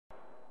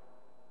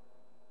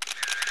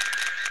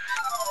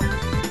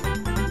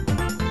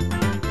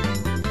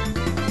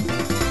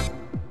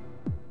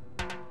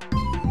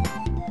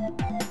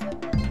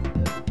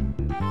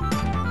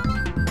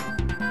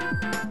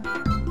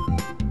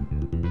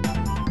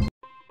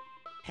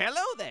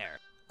Hello there.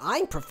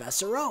 I'm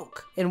Professor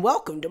Oak, and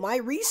welcome to my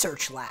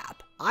research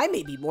lab. I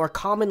may be more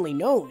commonly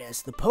known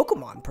as the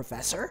Pokemon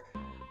Professor,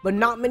 but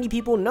not many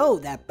people know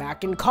that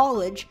back in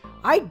college,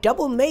 I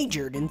double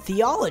majored in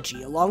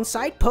theology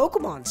alongside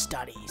Pokemon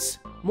studies.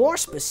 More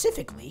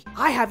specifically,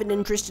 I have an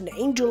interest in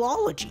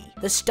angelology,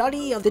 the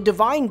study of the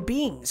divine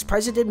beings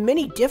present in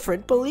many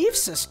different belief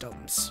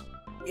systems.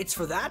 It's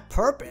for that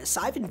purpose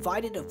I've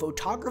invited a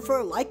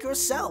photographer like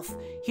yourself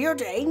here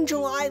to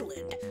Angel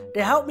Island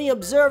to help me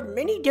observe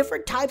many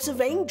different types of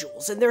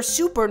angels in their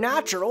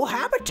supernatural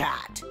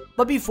habitat.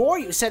 But before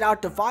you set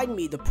out to find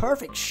me the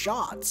perfect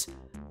shots,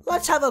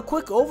 let's have a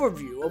quick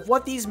overview of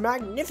what these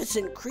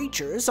magnificent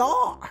creatures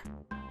are.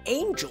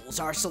 Angels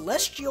are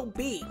celestial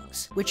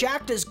beings, which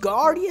act as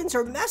guardians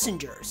or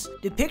messengers.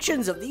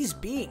 Depictions of these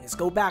beings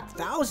go back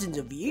thousands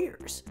of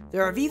years.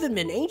 There have even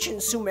been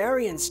ancient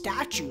Sumerian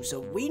statues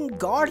of winged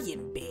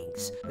guardian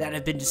beings that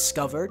have been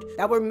discovered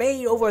that were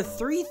made over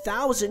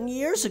 3,000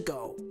 years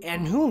ago.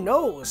 And who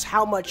knows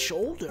how much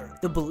older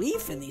the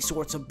belief in these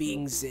sorts of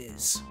beings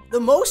is. The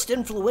most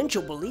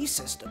influential belief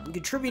system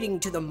contributing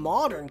to the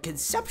modern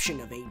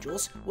conception of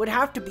angels would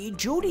have to be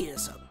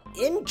Judaism.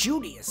 In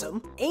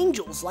Judaism,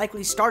 angels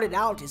likely started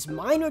out as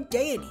minor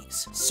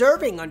deities,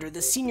 serving under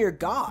the senior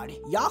god,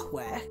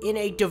 Yahweh, in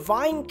a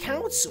divine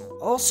council,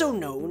 also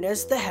known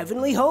as the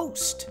heavenly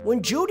host.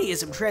 When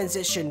Judaism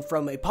transitioned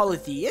from a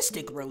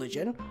polytheistic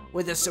religion,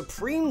 with a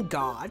supreme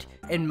god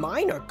and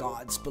minor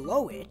gods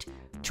below it,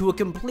 to a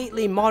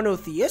completely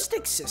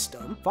monotheistic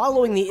system,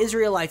 following the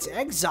Israelites'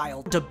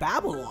 exile to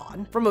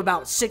Babylon from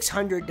about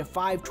 600 to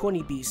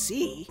 520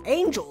 BC,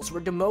 angels were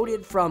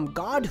demoted from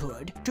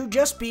godhood to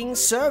just being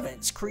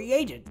servants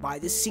created by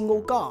the single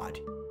god.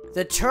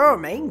 The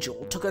term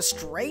angel took a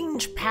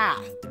strange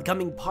path to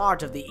becoming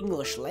part of the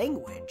English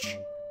language.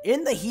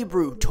 In the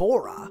Hebrew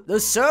Torah, the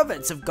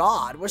servants of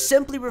God were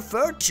simply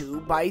referred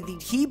to by the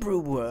Hebrew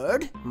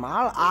word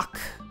malach,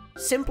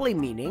 simply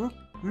meaning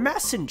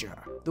messenger.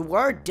 The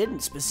word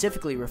didn't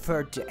specifically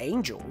refer to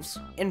angels.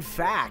 In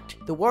fact,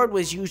 the word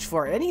was used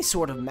for any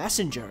sort of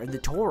messenger in the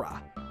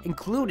Torah,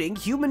 including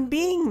human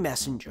being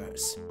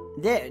messengers.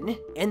 Then,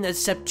 in the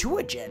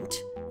Septuagint,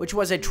 which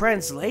was a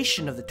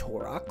translation of the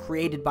Torah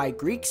created by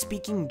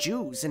Greek-speaking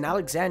Jews in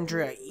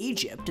Alexandria,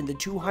 Egypt in the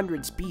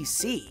 200s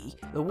BC,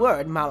 the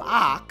word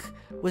malach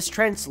was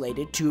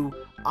translated to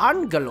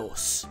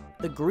angelos,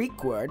 the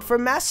Greek word for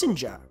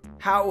messenger.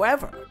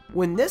 However,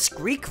 when this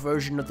Greek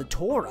version of the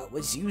Torah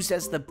was used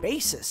as the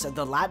basis of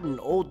the Latin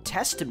Old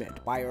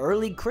Testament by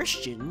early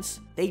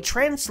Christians, they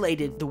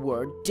translated the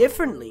word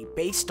differently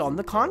based on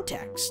the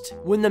context.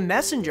 When the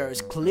messenger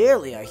is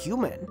clearly a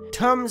human,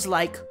 terms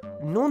like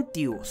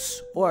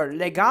nuntius or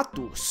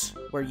legatus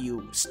were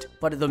used.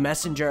 But if the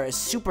messenger is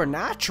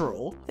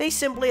supernatural, they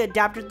simply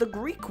adapted the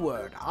Greek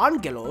word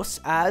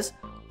angelos as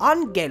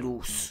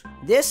angelus.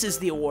 This is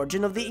the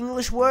origin of the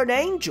English word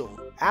angel,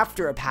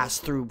 after it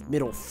passed through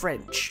Middle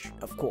French,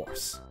 of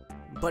course.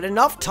 But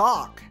enough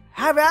talk.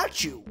 Have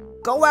at you.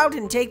 Go out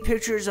and take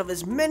pictures of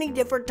as many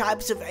different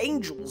types of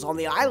angels on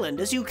the island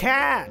as you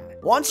can.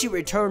 Once you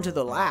return to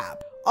the lab,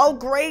 I'll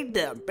grade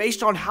them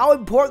based on how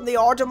important they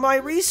are to my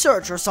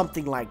research or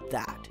something like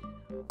that.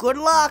 Good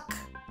luck!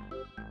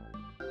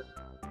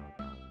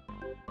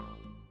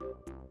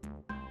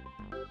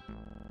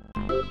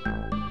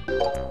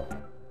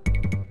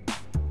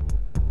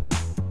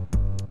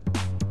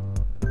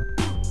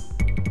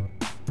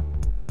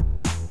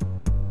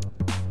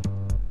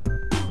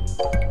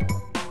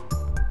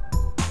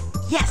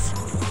 Yes!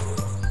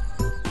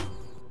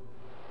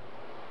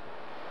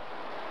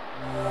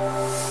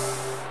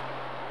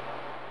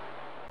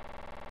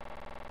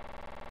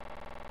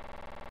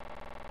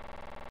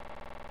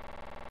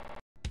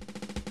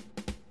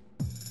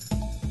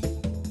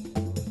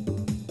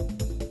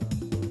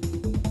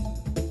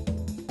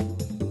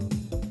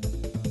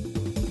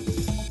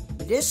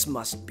 This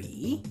must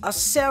be a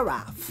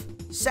seraph.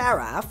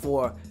 Seraph,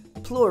 or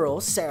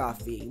plural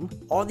seraphim,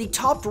 are the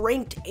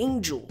top-ranked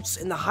angels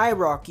in the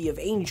hierarchy of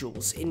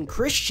angels in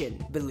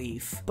Christian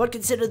belief, but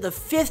considered the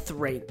 5th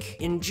rank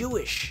in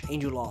Jewish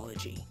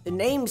angelology. The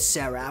name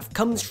seraph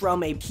comes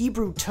from a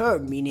Hebrew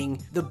term meaning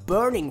the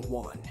burning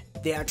one.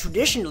 They are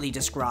traditionally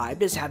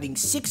described as having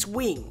 6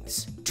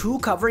 wings, 2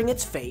 covering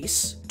its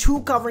face,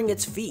 2 covering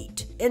its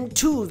feet, and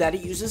 2 that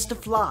it uses to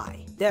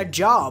fly. Their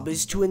job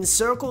is to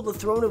encircle the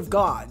throne of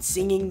God,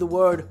 singing the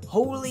word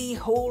 "Holy,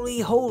 Holy,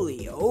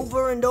 Holy"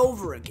 over and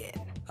over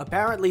again.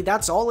 Apparently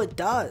that's all it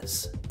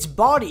does. Its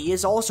body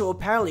is also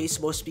apparently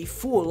supposed to be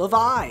full of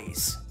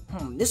eyes.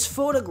 This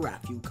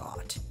photograph you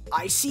got.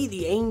 I see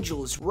the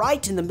angels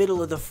right in the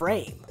middle of the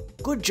frame.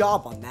 Good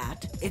job on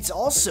that. It's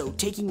also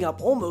taking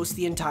up almost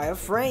the entire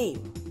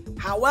frame.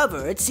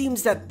 However, it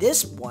seems that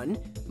this one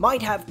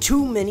might have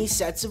too many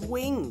sets of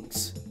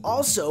wings.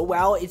 Also,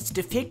 while it's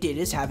depicted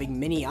as having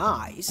many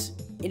eyes,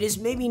 it is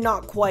maybe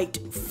not quite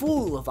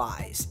full of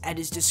eyes as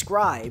is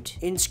described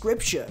in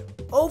scripture.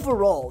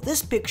 Overall,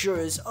 this picture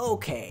is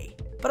okay,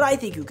 but I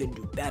think you can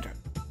do better.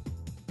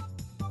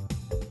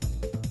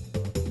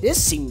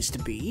 This seems to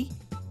be...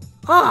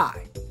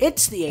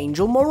 It's the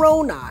angel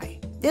Moroni.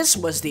 This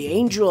was the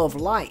angel of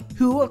light,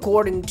 who,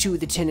 according to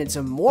the tenets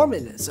of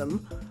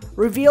Mormonism,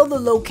 revealed the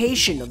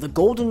location of the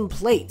golden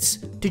plates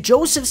to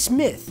Joseph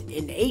Smith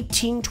in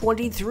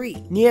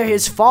 1823 near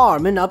his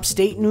farm in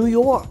upstate New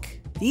York.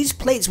 These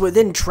plates were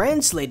then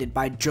translated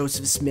by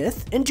Joseph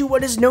Smith into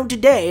what is known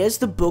today as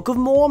the Book of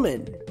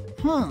Mormon.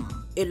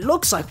 It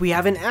looks like we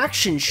have an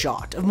action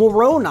shot of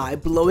Moroni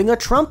blowing a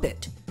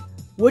trumpet,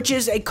 which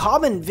is a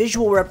common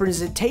visual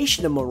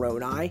representation of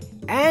Moroni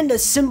and a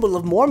symbol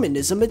of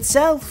Mormonism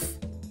itself.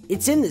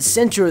 It's in the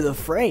center of the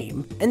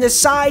frame, and the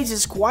size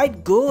is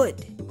quite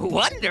good.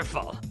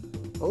 Wonderful!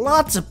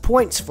 Lots of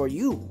points for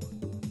you.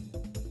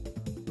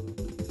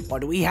 What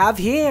do we have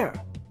here?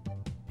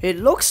 It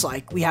looks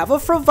like we have a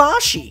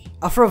Fravashi.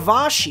 A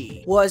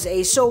Fravashi was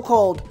a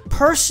so-called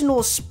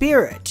personal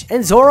spirit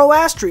in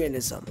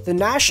Zoroastrianism, the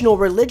national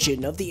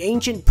religion of the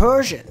ancient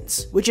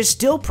Persians, which is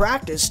still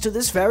practiced to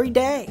this very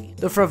day.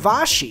 The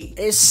Fravashi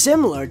is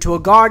similar to a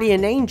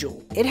guardian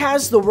angel. It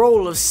has the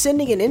role of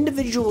sending an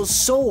individual's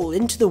soul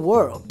into the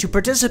world to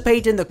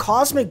participate in the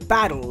cosmic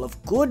battle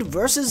of good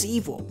versus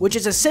evil, which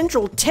is a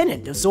central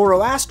tenet of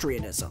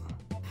Zoroastrianism.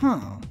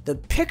 The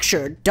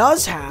picture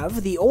does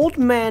have the old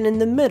man in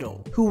the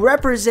middle, who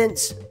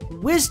represents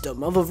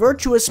wisdom of a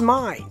virtuous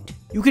mind.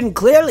 You can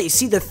clearly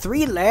see the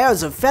 3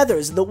 layers of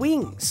feathers in the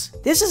wings.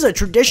 This is a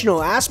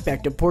traditional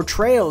aspect of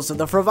portrayals of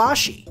the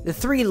Fravashi. The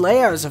 3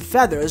 layers of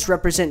feathers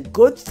represent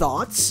good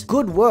thoughts,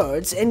 good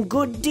words, and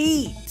good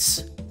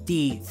deeds.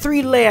 The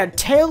 3-layered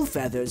tail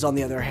feathers, on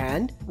the other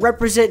hand,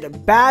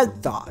 represent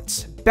bad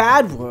thoughts,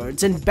 bad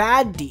words, and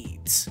bad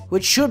deeds,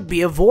 which should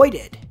be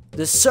avoided.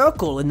 The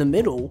circle in the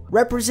middle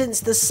represents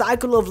the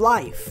cycle of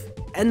life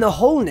and the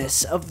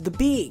wholeness of the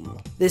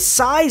being. The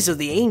size of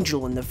the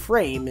angel in the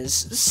frame is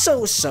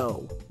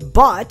so-so,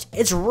 but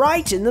it's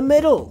right in the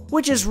middle,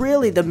 which is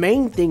really the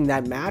main thing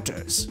that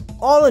matters.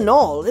 All in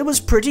all, it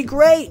was pretty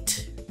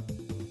great.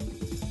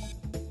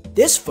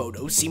 This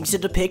photo seems to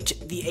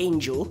depict the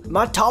angel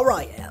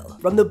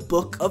Matarael from the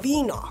Book of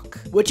Enoch,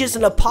 which is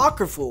an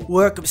apocryphal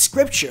work of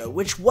scripture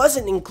which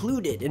wasn't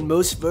included in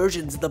most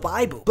versions of the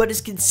Bible, but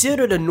is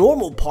considered a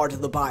normal part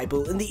of the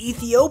Bible in the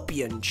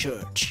Ethiopian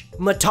church.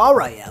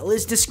 Matarael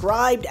is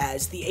described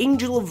as the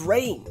angel of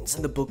rains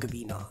in the Book of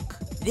Enoch.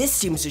 This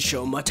seems to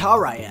show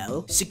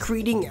Matarael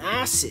secreting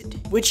acid,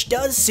 which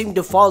does seem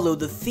to follow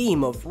the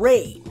theme of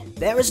rain.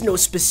 There is no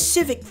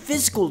specific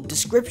physical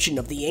description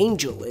of the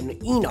angel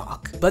in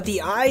Enoch, but the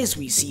eyes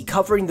we see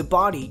covering the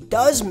body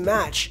does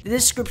match the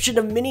description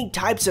of many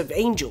types of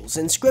angels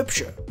in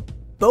scripture.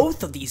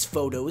 Both of these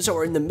photos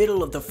are in the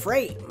middle of the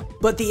frame,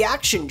 but the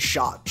action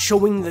shot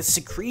showing the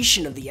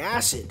secretion of the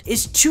acid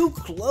is too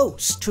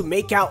close to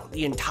make out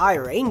the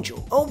entire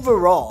angel.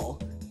 Overall,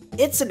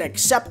 it's an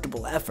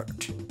acceptable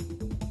effort.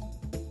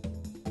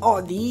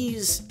 Are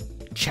these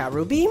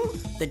cherubim?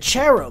 The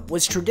cherub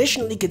was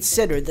traditionally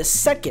considered the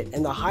second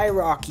in the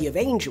hierarchy of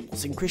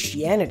angels in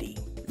Christianity.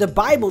 The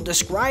Bible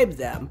described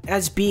them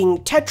as being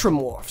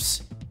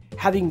tetramorphs,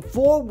 having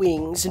 4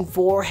 wings and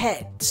 4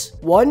 heads.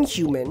 1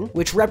 human,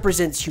 which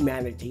represents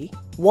humanity,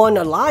 1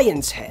 a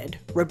lion's head,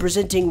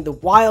 representing the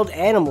wild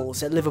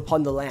animals that live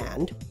upon the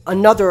land,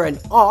 another an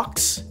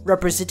ox,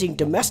 representing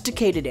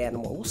domesticated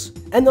animals,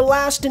 and the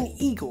last an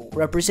eagle,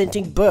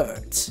 representing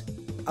birds.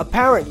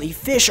 Apparently,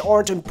 fish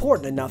aren't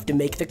important enough to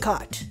make the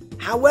cut.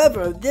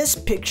 However, this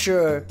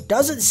picture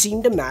doesn't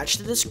seem to match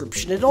the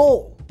description at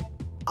all.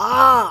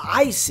 Ah,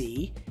 I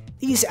see.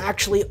 These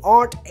actually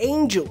aren't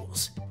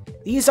angels.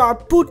 These are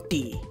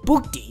putti.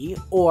 Putti,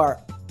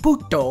 or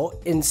putto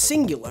in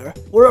singular,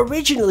 were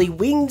originally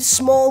winged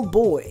small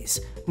boys,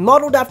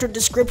 modeled after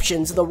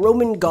descriptions of the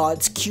Roman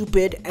gods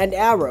Cupid and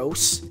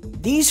Eros.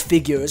 These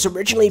figures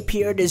originally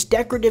appeared as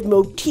decorative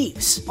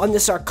motifs on the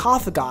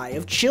sarcophagi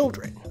of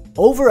children.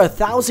 Over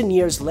 1,000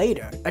 years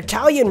later,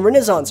 Italian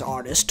Renaissance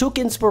artists took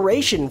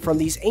inspiration from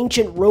these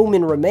ancient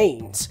Roman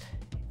remains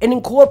and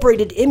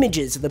incorporated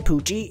images of the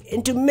putti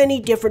into many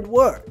different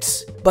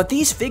works. But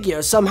these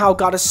figures somehow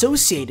got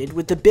associated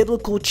with the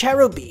biblical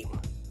cherubim,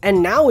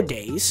 and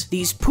nowadays,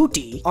 these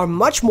putti are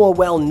much more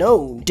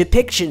well-known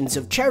depictions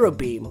of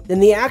cherubim than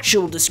the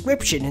actual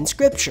description in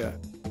scripture.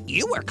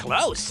 You were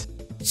close.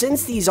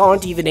 Since these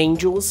aren't even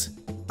angels,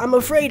 I'm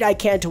afraid I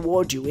can't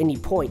award you any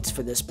points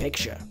for this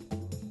picture.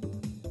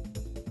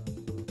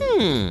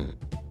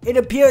 It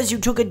appears you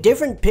took a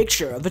different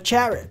picture of a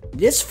cherub.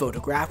 This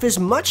photograph is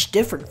much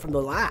different from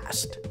the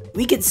last.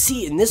 We can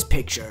see in this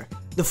picture,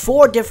 the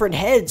 4 different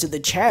heads of the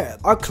cherub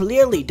are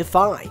clearly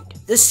defined.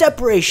 The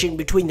separation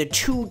between the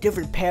 2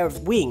 different pair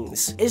of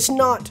wings is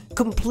not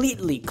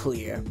completely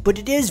clear, but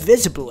it is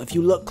visible if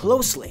you look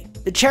closely.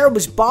 The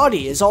cherub's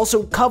body is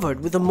also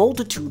covered with a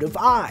multitude of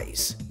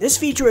eyes. This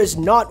feature is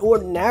not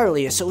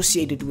ordinarily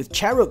associated with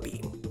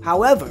cherubim.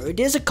 However, it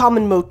is a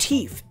common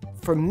motif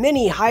for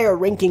many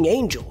higher-ranking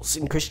angels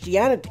in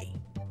Christianity,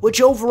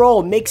 which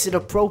overall makes it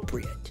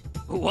appropriate.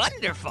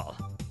 Wonderful!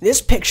 This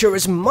picture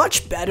is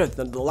much better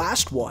than the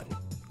last one.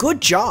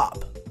 Good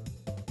job!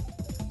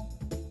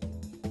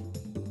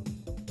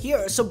 Here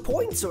are some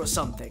points or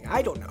something,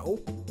 I don't know.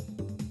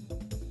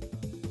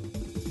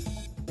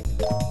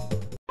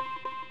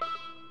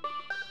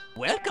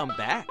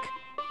 back.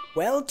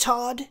 Well,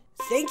 Todd,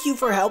 thank you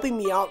for helping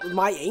me out with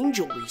my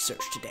angel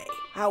research today.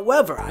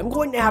 However, I'm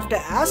going to have to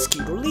ask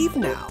you to leave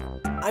now.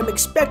 I'm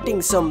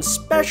expecting some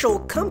special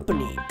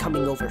company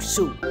coming over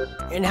soon,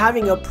 and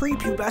having a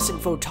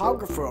prepubescent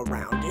photographer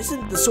around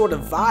isn't the sort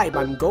of vibe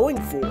I'm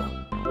going for.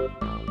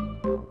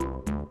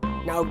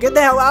 Now get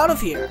the hell out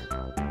of here!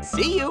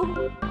 See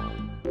you!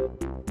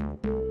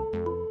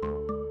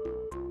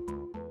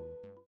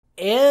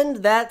 And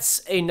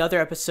that's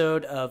another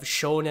episode of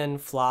Shonen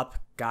Flop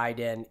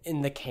Gaiden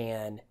in the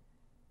can.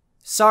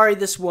 Sorry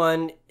this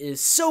one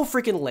is so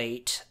freaking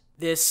late.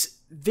 This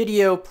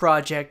video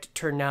project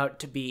turned out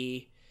to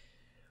be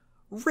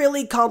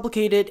really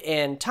complicated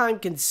and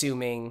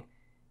time-consuming,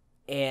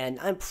 and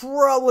I'm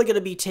probably going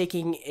to be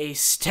taking a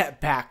step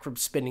back from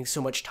spending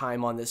so much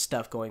time on this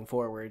stuff going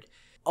forward.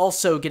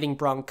 Also, getting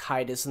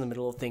bronchitis in the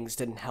middle of things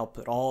didn't help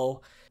at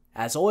all.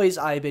 As always,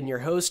 I've been your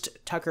host,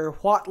 Tucker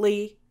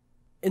Whatley.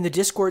 In the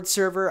Discord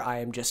server, I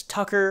am just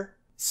Tucker,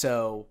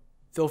 so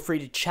feel free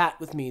to chat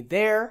with me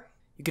there.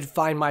 You can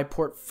find my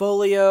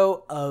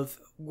portfolio of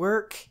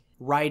work,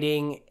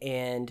 writing,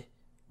 and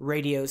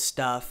radio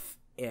stuff,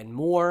 and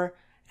more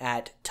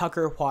at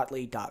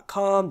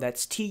tuckerwhatley.com.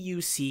 That's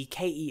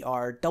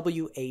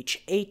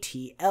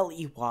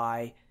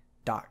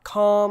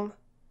TuckerWhatley.com.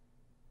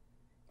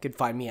 You can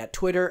find me at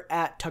Twitter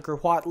at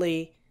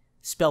TuckerWhatley,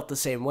 spelt the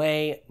same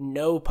way,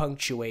 no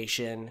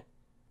punctuation.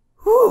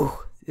 Whew,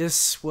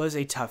 this was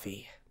a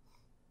toughie.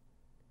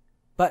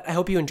 But I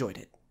hope you enjoyed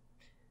it.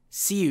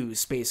 See you,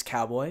 Space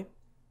Cowboy.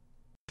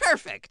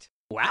 Perfect!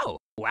 Wow,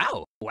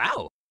 wow,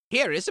 wow.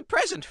 Here is a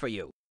present for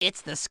you.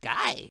 It's the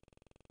sky.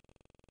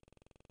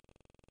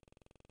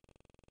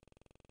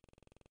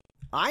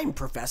 I'm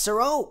Professor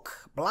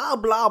Oak. Blah,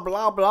 blah,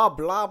 blah, blah,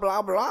 blah,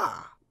 blah,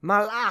 blah.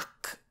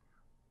 Malak.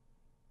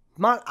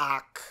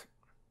 Malak.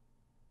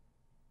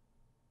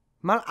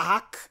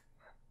 Malak.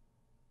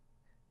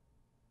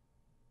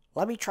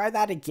 Let me try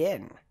that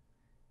again.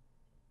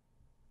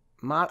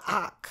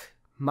 Malak.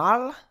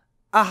 Malak.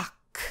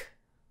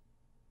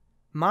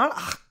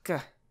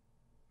 Malak.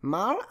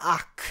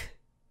 Malak.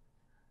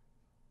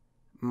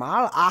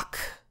 Malak.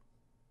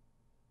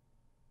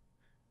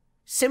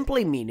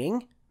 Simply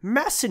meaning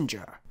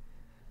messenger.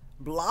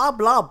 Blah,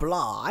 blah,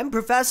 blah. I'm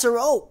Professor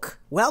Oak.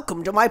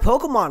 Welcome to my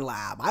Pokemon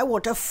lab. I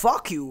want to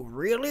fuck you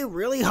really,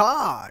 really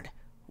hard.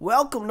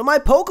 Welcome to my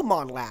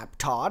Pokemon lab,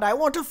 Todd. I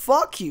want to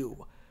fuck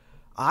you.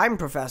 I'm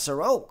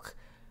Professor Oak.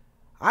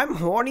 I'm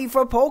horny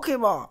for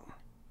Pokemon.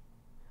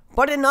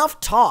 But enough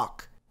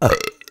talk.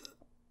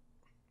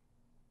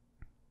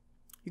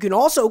 You can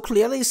also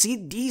clearly see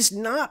these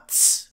nuts.